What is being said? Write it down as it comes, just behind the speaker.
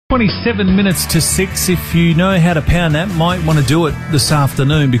27 minutes to 6. If you know how to pound that, might want to do it this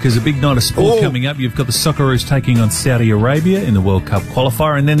afternoon because a big night of sport coming up. You've got the Socceroos taking on Saudi Arabia in the World Cup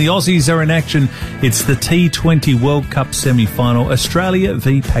qualifier, and then the Aussies are in action. It's the T20 World Cup semi-final, Australia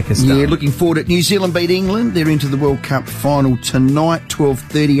v Pakistan. Yeah, looking forward to it. New Zealand beat England. They're into the World Cup final tonight,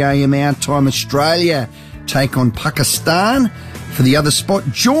 12:30am our time. Australia take on Pakistan for the other spot.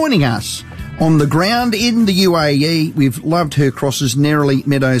 Joining us on the ground in the UAE, we've loved her crosses, Nerily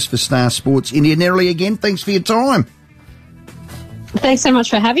Meadows for Star Sports India. Nerily, again, thanks for your time. Thanks so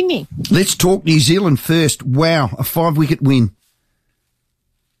much for having me. Let's talk New Zealand first. Wow, a 5-wicket win.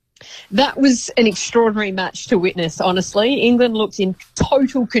 That was an extraordinary match to witness, honestly. England looked in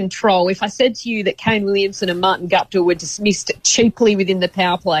total control. If I said to you that Kane Williamson and Martin Guptill were dismissed cheaply within the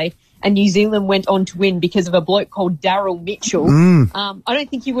power play and New Zealand went on to win because of a bloke called Daryl Mitchell, I don't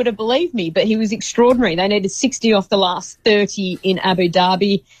think you would have believed me, but he was extraordinary. They needed 60 off the last 30 in Abu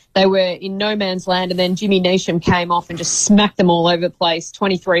Dhabi. They were in no man's land, and then Jimmy Neesham came off and just smacked them all over the place,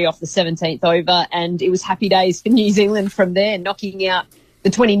 23 off the 17th over, and it was happy days for New Zealand from there, knocking out the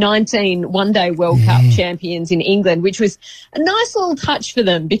 2019 One-Day World Cup champions in England, which was a nice little touch for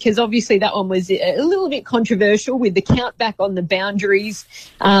them because obviously that one was a little bit controversial with the count back on the boundaries.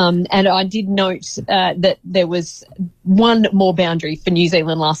 And I did note that there was one more boundary for New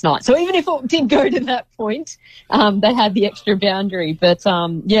Zealand last night. So even if it did go to that point, they had the extra boundary. But,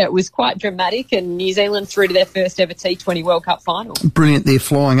 it was quite dramatic, and New Zealand through to their first ever T20 World Cup final. Brilliant. They're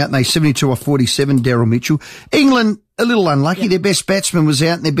flying, aren't they? 72 off 47, Daryl Mitchell. England, a little unlucky. Their best batsman was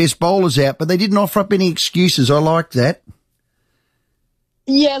out and their best bowlers out, but they didn't offer up any excuses. I liked that.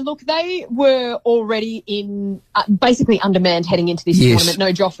 Yeah, look, they were already in basically undermanned heading into this tournament.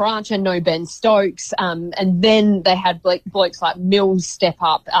 No Jofra Archer, no Ben Stokes, and then they had blokes like Mills step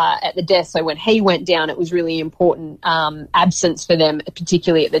up at the death. So when he went down, it was really important absence for them,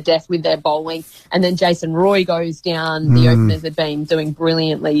 particularly at the death with their bowling. And then Jason Roy goes down. The openers had been doing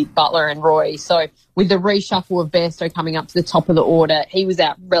brilliantly, Butler and Roy. So with the reshuffle of Bairstow coming up to the top of the order, he was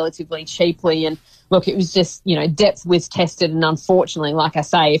out relatively cheaply. And look, it was just, depth was tested, and unfortunately, like I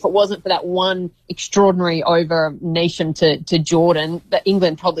say, if it wasn't for that one extraordinary over Neesham to Jordan, that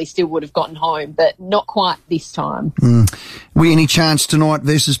England probably still would have gotten home, but not quite this time. We any chance tonight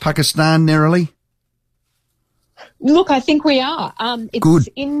versus Pakistan, Nerily? Look, I think we are. It's good.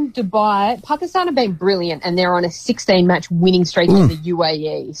 In Dubai. Pakistan have been brilliant, and they're on a 16-match winning streak in the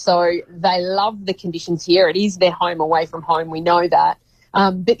UAE. So they love the conditions here. It is their home away from home. We know that.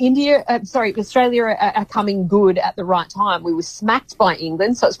 But Australia are coming good at the right time. We were smacked by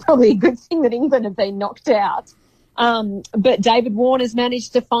England, so it's probably a good thing that England have been knocked out. But David Warner's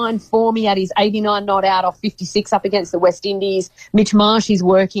managed to find form. He had his 89 not out off 56 up against the West Indies. Mitch Marsh is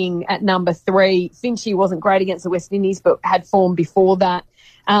working at number 3. Finchy wasn't great against the West Indies, but had form before that.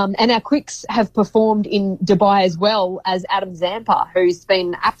 And our quicks have performed in Dubai as well as Adam Zampa, who's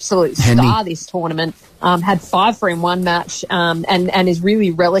been an absolute star this tournament, had 5 for in one match, and is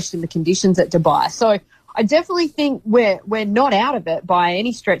really relished in the conditions at Dubai. So I definitely think we're not out of it by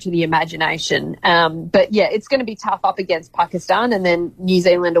any stretch of the imagination. But yeah, it's going to be tough up against Pakistan, and then New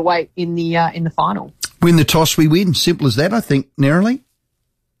Zealand away in the final. Win the toss, we win. Simple as that, I think, Nerily.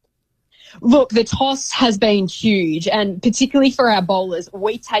 Look, the toss has been huge, and particularly for our bowlers,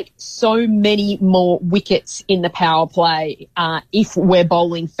 we take so many more wickets in the power play if we're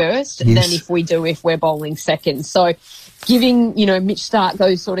bowling first than if we're bowling second. So giving, Mitch Starc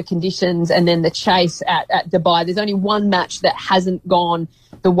those sort of conditions and then the chase at Dubai, there's only one match that hasn't gone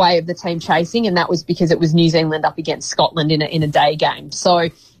the way of the team chasing, and that was because it was New Zealand up against Scotland in a day game. So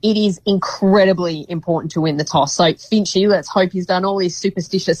it is incredibly important to win the toss. So Finchy, let's hope he's done all his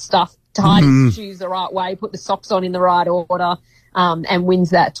superstitious stuff, tied his shoes the right way, put the socks on in the right order, and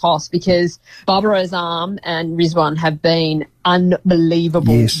wins that toss, because Babar Azam and Rizwan have been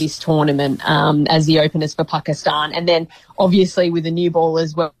unbelievable this tournament as the openers for Pakistan. And then obviously with the new ball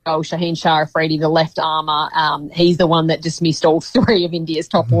as well, Shaheen Shah Afridi, the left armour, he's the one that dismissed all 3 of India's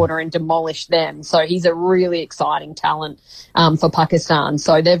top order and demolished them. So he's a really exciting talent for Pakistan.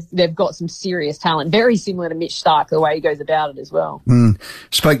 So they've got some serious talent, very similar to Mitch Starc, the way he goes about it as well.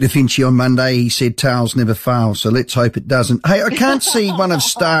 Spoke to Finchy on Monday. He said tails never fail, so let's hope it doesn't. Hey, I can't see one of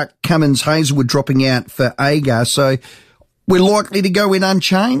Starc, Cummins, Hazelwood dropping out for Agar, so we're likely to go in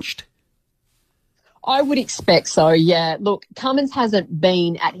unchanged? I would expect so, yeah. Look, Cummins hasn't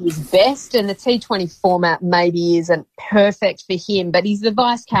been at his best, and the T20 format maybe isn't perfect for him, but he's the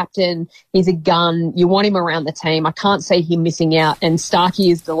vice captain. He's a gun. You want him around the team. I can't see him missing out. And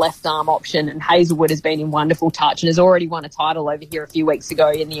Starkey is the left arm option, and Hazelwood has been in wonderful touch and has already won a title over here a few weeks ago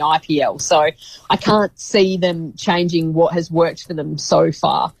in the IPL. So I can't see them changing what has worked for them so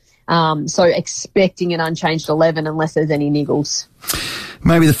far. So expecting an unchanged 11 unless there's any niggles.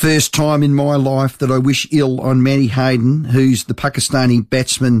 Maybe the first time in my life that I wish ill on Matty Hayden, who's the Pakistani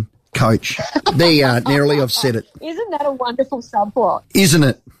batsman coach. There you are, Nerily, I've said it. Isn't that a wonderful subplot? Isn't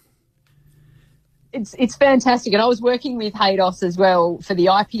it? It's fantastic. And I was working with Haydos as well for the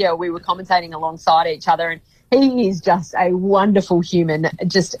IPL. We were commentating alongside each other, and he is just a wonderful human,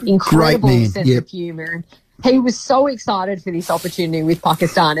 just incredible sense of humour. And he was so excited for this opportunity with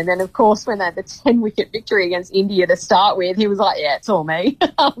Pakistan. And then, of course, when they had the 10-wicket victory against India to start with, he was like, yeah, it's all me.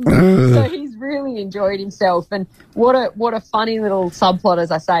 So he's really enjoyed himself. And what a funny little subplot, as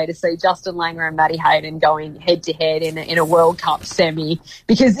I say, to see Justin Langer and Matty Hayden going head-to-head in a World Cup semi,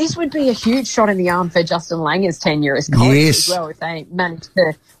 because this would be a huge shot in the arm for Justin Langer's tenure as coach as well if they managed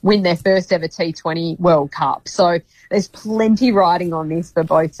to win their first ever T20 World Cup. So there's plenty riding on this for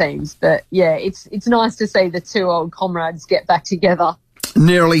both teams. But, yeah, it's nice to see the two old comrades get back together.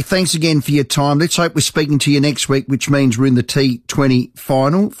 Nerily, thanks again for your time. Let's hope we're speaking to you next week, which means we're in the T20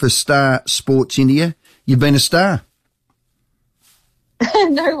 final for Star Sports India. You've been a star.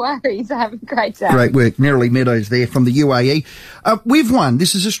 No worries. Have a great day. Great work. Nerily Meadows there from the UAE. We've won,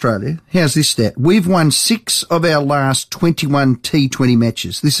 this is Australia. How's this stat? We've won 6 of our last 21 T20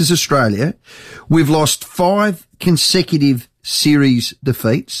 matches. This is Australia. We've lost 5 consecutive series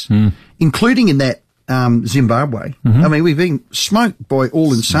defeats, including in that Zimbabwe. I mean, we've been smoked by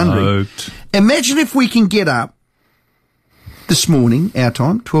all and sundry. Imagine if we can get up this morning, our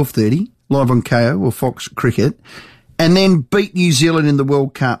time, 12:30, live on KO or Fox Cricket, and then beat New Zealand in the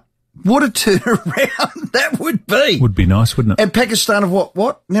World Cup. What a turnaround that would be. Would be nice, wouldn't it? And Pakistan have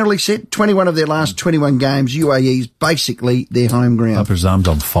what? Nerily said 21 of their last 21 games. UAE's basically their home ground. Harper's arm's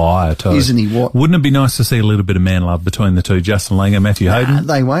on fire, too. Isn't he what? Wouldn't it be nice to see a little bit of man love between the two, Justin Langer and Matthew Hayden?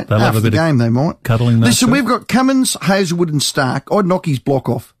 They won't. They'll have a bit the game, they might. Cuddling those Listen, two. we've got Cummins, Hazelwood and Stark. I'd knock his block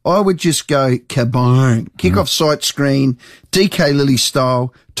off. I would just go kaboom. Kick off sight screen, DK Lilly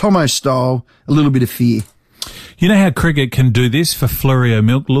style, Tomo style, a little bit of fear. You know how cricket can do this for Florio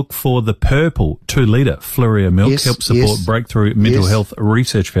Milk? Look for the purple 2-litre Florio Milk. Yes, Help support yes. Breakthrough Mental Health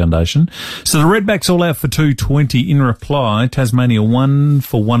Research Foundation. So the Redbacks all out for 220. In reply, Tasmania 1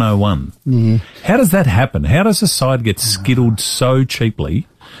 for 101. Yeah. How does that happen? How does a side get skittled so cheaply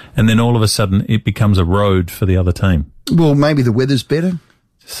and then all of a sudden it becomes a road for the other team? Well, maybe the weather's better.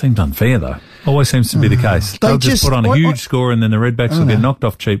 Seems unfair, though. Always seems to be the case. They'll just put on a huge score and then the Redbacks will get knocked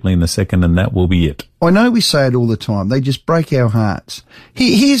off cheaply in the second and that will be it. I know we say it all the time. They just break our hearts.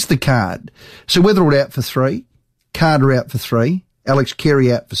 Here's the card. So Weatherald out for 3, Carter out for 3, Alex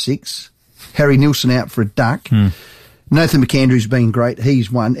Carey out for 6, Harry Nilsson out for a duck. Nathan McAndrew's been great.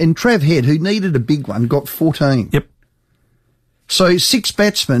 He's 1. And Trav Head, who needed a big one, got 14. Yep. So 6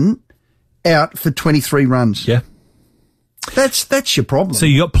 batsmen out for 23 runs. Yeah. That's your problem. So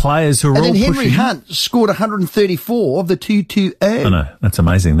you got players who are all and then Henry pushing. Hunt scored 134 of the 2-2-0. I know, that's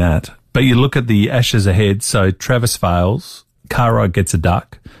amazing that. But you look at the Ashes ahead, so Travis fails, Cartwright gets a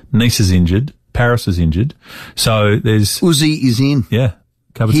duck, Nice is injured, Paris is injured. So there's... Uzi is in. Yeah,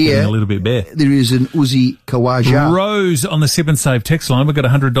 cupboard's getting a little bit bare. There is an Uzi Khawaja. Rose on the Sip and Save text line. We've got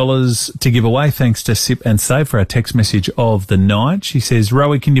 $100 to give away thanks to Sip and Save for our text message of the night. She says,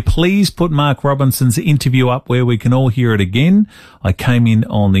 Rowie, can you please put Mark Robinson's interview up where we can all hear it again? I came in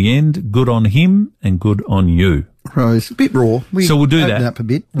on the end. Good on him and good on you. Rose, a bit raw. So we'll do open that. Up a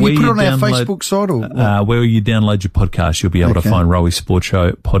bit. You put it on our Facebook site or what? where you download your podcast, you'll be able to find Rowie Sports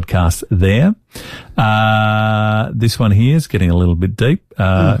Show podcast there. This one here is getting a little bit deep.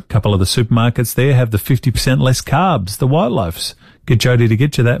 A couple of the supermarkets there have the 50% less carbs, the white loaves. Get Jody to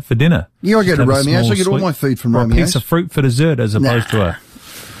get you that for dinner. Yeah, I go Just to have a Romeo's. small I get all sweet- my food from or Romeo's. a piece of fruit for dessert as opposed to a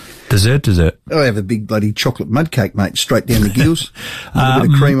dessert. I have a big bloody chocolate mud cake, mate, straight down the gills. A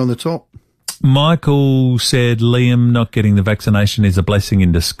bit of cream on the top. Michael said Liam not getting the vaccination is a blessing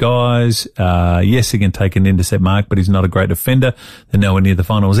in disguise. Yes, he can take an intercept mark, but he's not a great defender. They're nowhere near the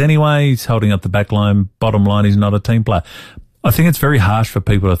finals anyway. He's holding up the back line. Bottom line, he's not a team player. I think it's very harsh for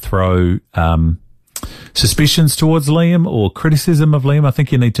people to throw suspicions towards Liam or criticism of Liam. I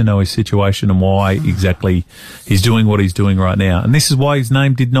think you need to know his situation and why exactly he's doing what he's doing right now. And this is why his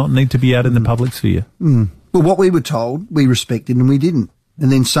name did not need to be out in the public sphere. Well, what we were told, we respected and we didn't.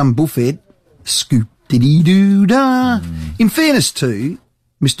 And then some buffhead, scoop-diddy-doo-dah. In fairness to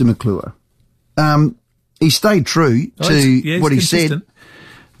Mr. McClure, he stayed true to what he said.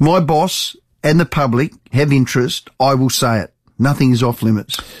 My boss and the public have interest. I will say it. Nothing is off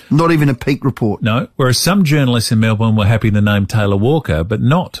limits. Not even a peak report. No, whereas some journalists in Melbourne were happy to name Taylor Walker, but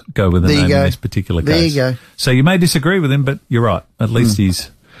not go with the name in this particular case. There you go. So you may disagree with him, but you're right. At least he's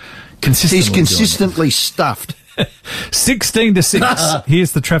consistently He's consistently stuffed 16 to 6.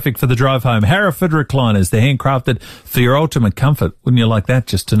 Here's the traffic for the drive home. Hereford recliners. They're handcrafted for your ultimate comfort. Wouldn't you like that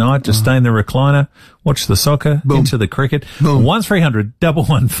just tonight? Just stay in the recliner, watch the soccer, into the cricket. Boom. 1300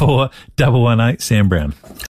 114 118 Sam Brown.